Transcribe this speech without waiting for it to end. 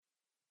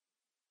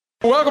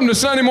Welcome to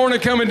Sunday Morning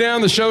Coming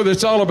Down, the show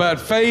that's all about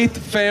faith,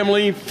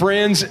 family,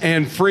 friends,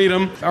 and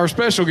freedom. Our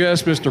special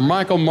guest, Mr.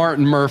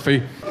 Martin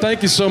Murphey.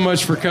 Thank you so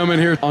much for coming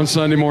here on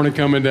Sunday Morning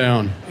Coming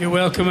Down. You're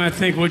welcome. I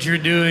think what you're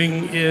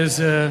doing is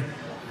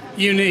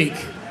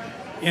unique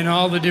in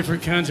all the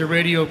different kinds of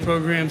radio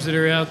programs that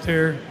are out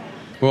there.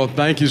 Well,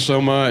 thank you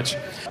so much.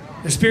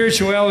 The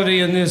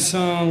spirituality in this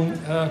song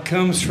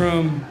comes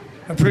from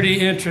a pretty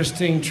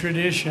interesting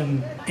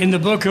tradition. In the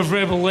book of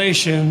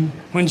Revelation,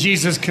 when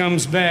Jesus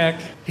comes back,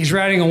 he's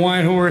riding a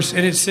white horse,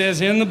 and it says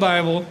in the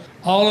Bible,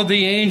 all of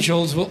the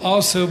angels will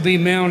also be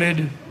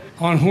mounted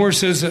on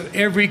horses of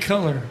every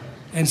color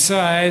and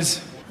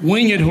size,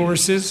 winged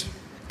horses,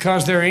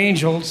 because they're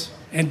angels,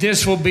 and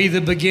this will be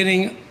the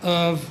beginning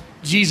of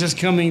Jesus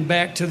coming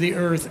back to the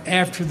earth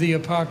after the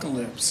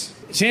apocalypse.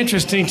 It's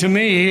interesting to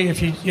me,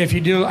 if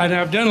you do, and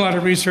I've done a lot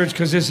of research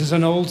because this is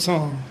an old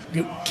song.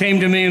 It came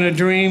to me in a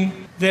dream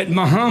that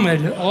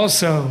Muhammad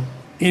also,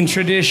 in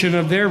tradition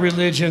of their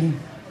religion,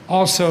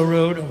 also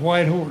rode a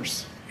white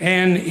horse.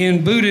 And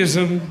in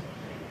Buddhism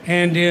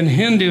and in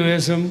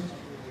Hinduism,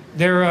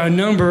 there are a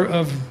number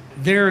of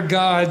their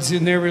gods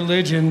in their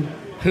religion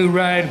who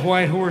ride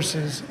white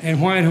horses,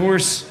 and white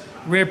horse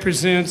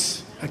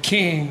represents a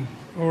king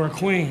or a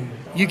queen.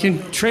 You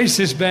can trace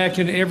this back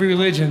in every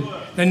religion.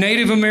 The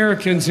Native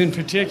Americans in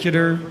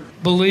particular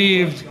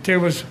believed there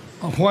was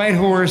a white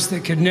horse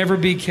that could never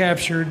be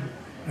captured,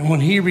 and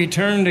when he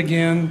returned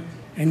again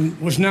and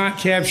was not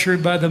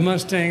captured by the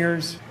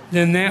Mustangers,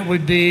 then that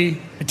would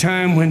be a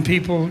time when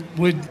people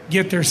would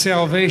get their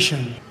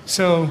salvation.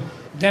 So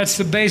that's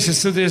the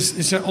basis of this.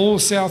 It's an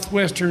old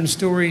Southwestern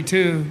story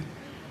too,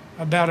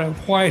 about a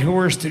white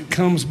horse that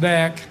comes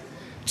back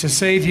to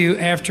save you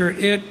after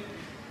it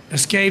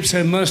escapes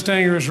a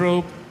Mustanger's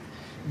rope,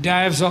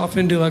 dives off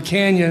into a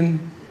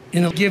canyon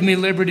in a give me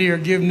liberty or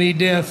give me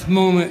death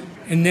moment,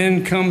 and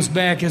then comes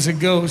back as a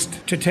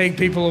ghost to take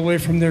people away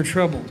from their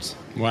troubles.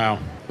 Wow.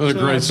 What a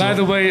great song. By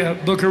the way,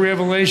 book of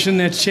Revelation,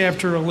 that's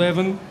chapter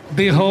 11.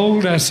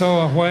 Behold, I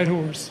saw a white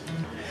horse.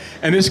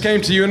 And this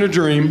came to you in a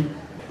dream.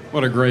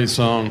 What a great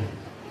song.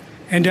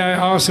 And I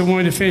also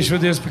wanted to finish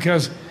with this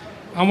because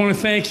I want to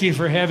thank you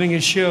for having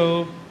a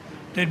show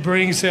that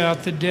brings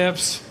out the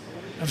depths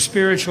of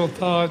spiritual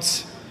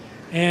thoughts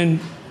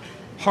and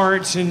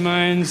hearts and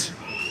minds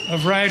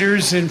of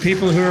writers and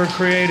people who are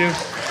creative.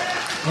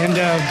 And,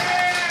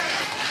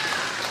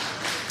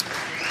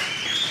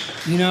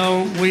 you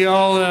know, we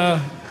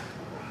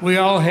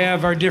all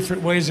have our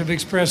different ways of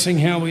expressing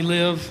how we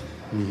live,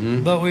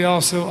 but we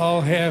also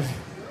all have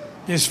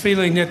this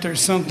feeling that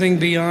there's something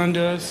beyond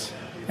us,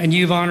 and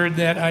you've honored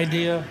that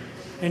idea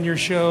in your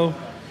show.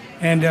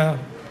 And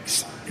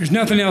there's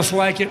nothing else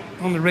like it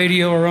on the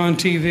radio or on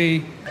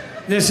TV.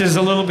 This is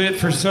a little bit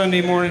for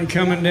Sunday Morning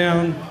Coming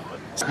Down.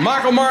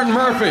 Martin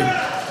Murphey.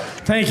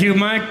 Thank you,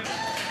 Mike.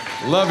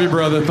 Love you,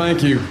 brother.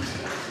 Thank you.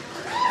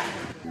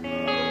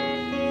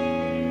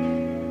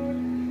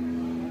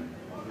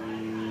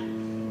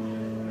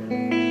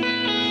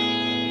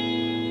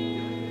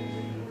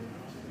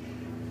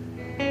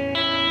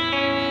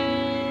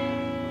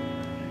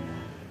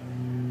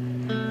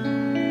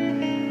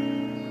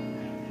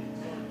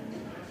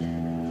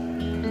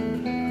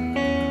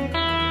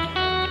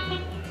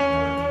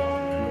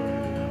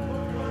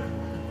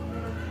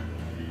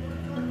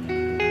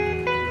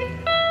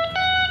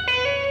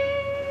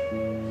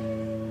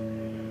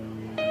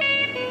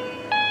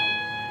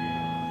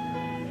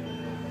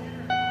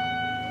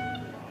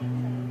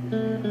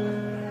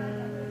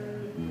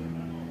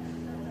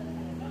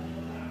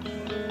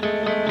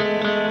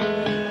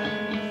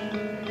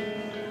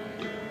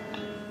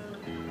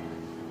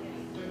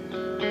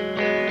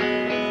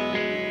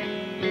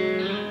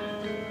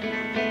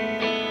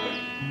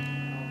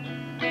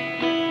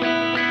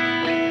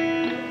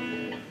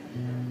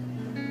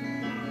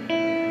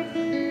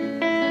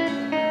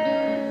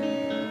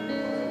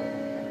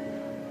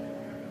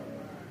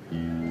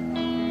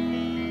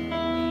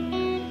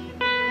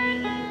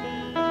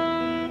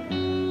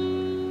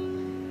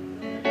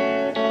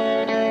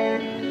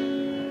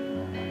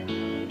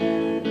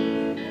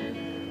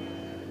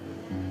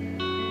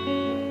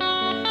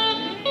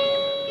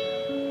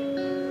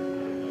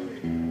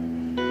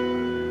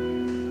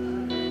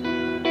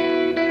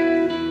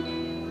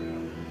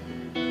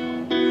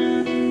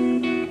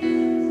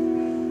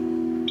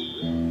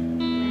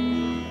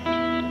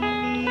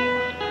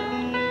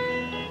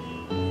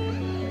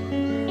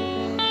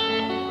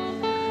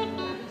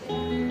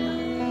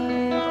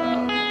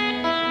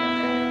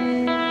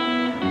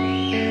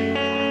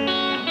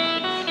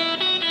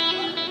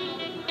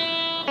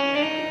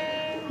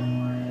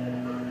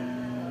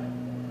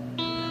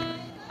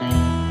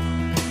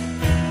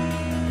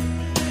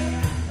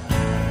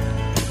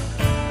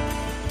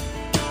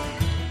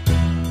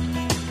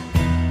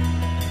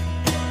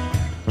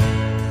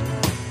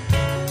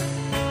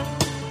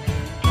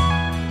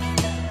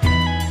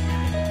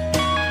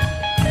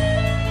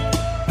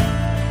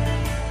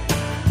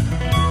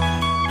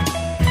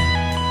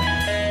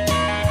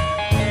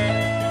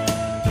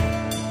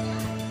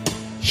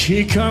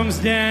 She comes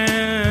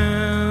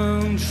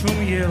down from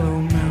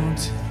yellow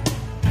mountain.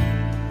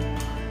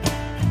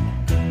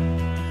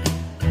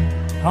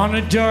 On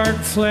a dark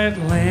flat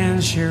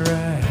land she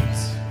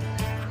rides.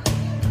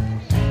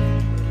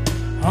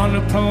 On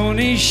a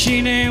pony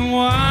she named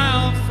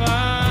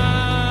Wildfire.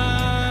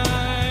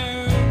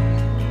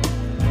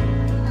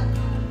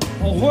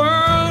 A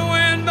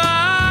whirlwind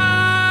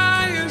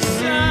by your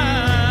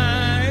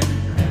side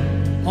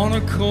on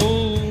a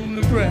cold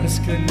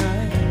Nebraska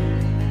night.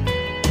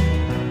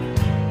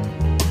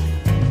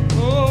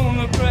 Oh,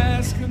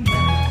 Nebraska night.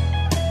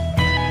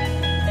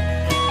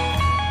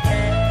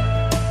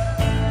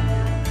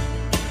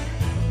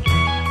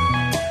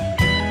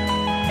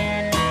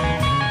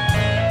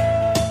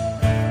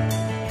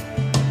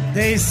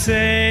 They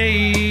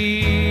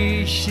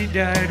say she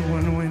died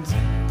one winter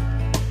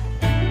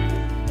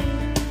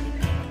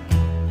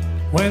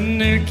when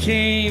there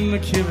came a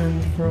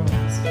killing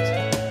frost,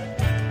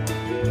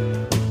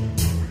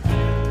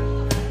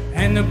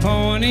 and the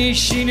pony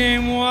she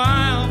named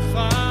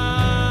Wildfire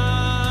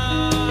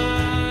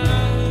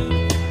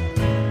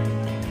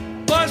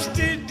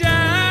busted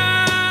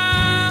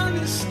down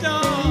a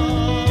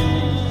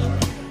star.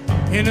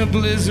 In a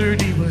blizzard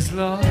he was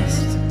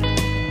lost.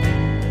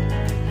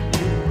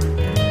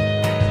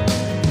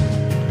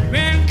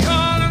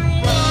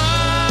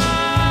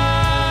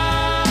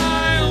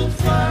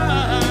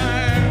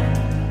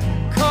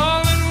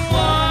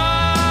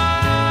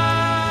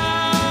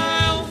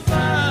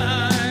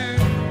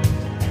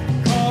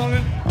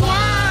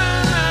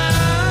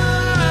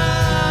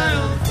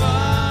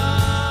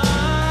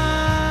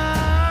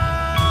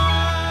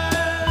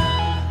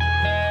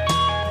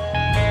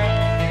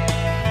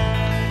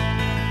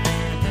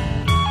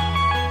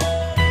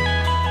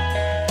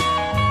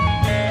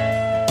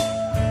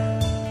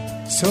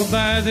 So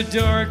by the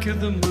dark of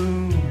the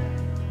moon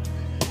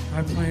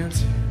I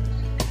planted,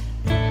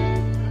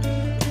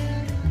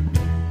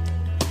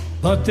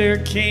 but there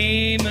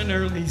came an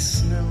early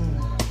snow.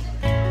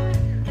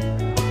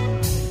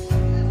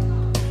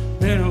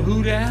 Then a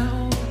hoot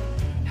owl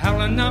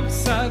howling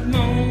upside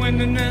my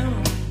window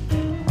now.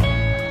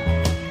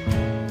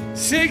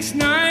 6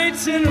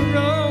 nights in a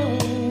row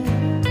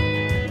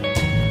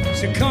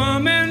she's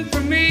coming for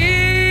me.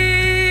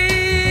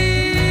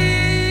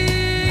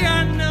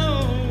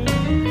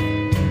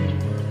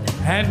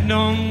 And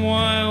on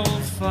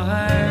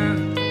Wildfire,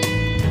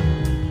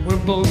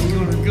 we're both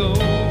gonna go.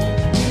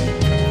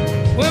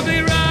 We'll be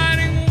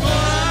riding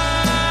wildfire,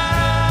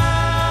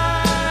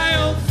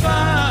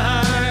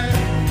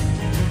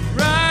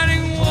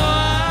 riding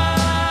wildfire,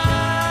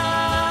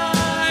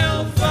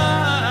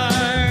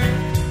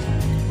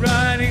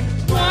 riding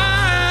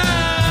wildfire.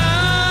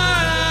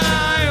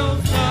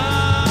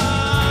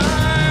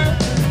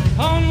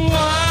 On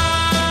wildfire,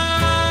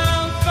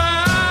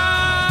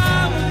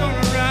 we're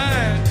gonna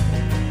ride.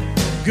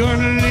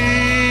 Gonna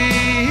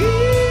leave,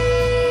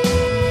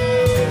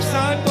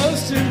 start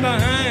posting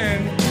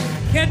behind.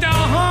 Get the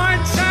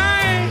hard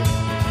time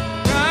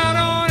right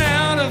on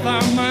out of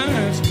our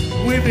minds.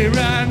 We'll be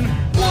riding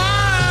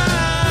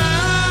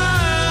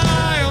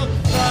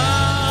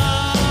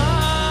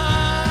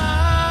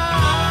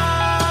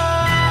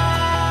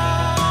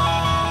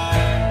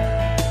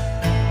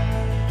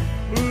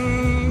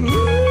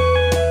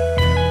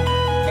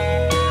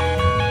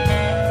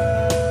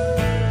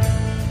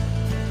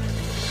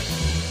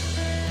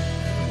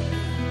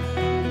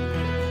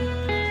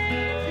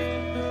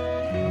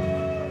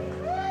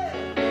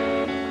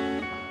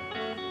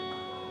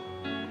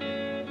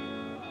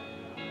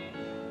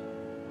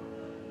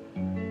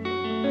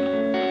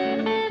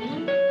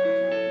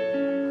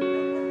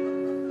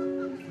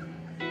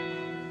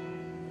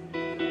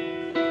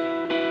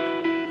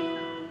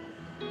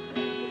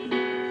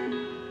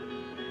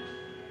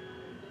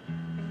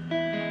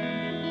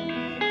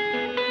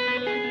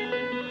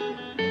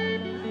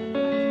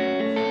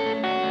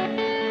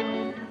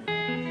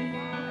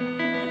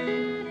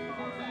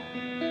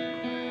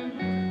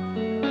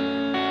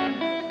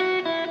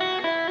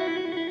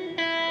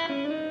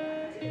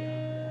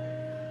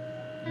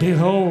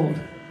Behold,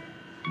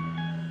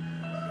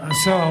 I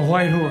saw a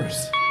white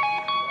horse.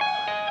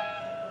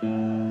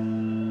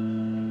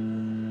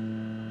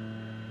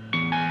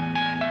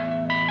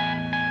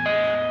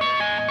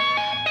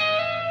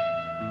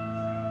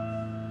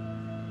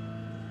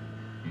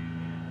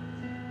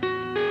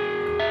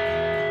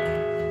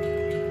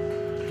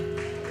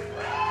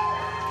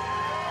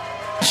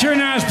 Sure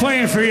nice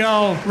playing for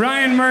y'all.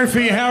 Ryan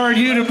Murphey, Howard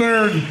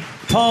Udeberg,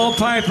 Paul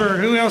Piper.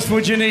 Who else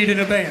would you need in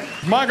a band?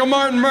 Michael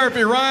Martin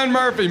Murphey, Ryan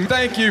Murphy,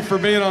 thank you for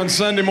being on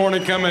Sunday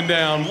Morning Coming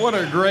Down. What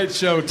a great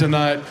show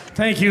tonight.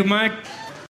 Thank you, Mike.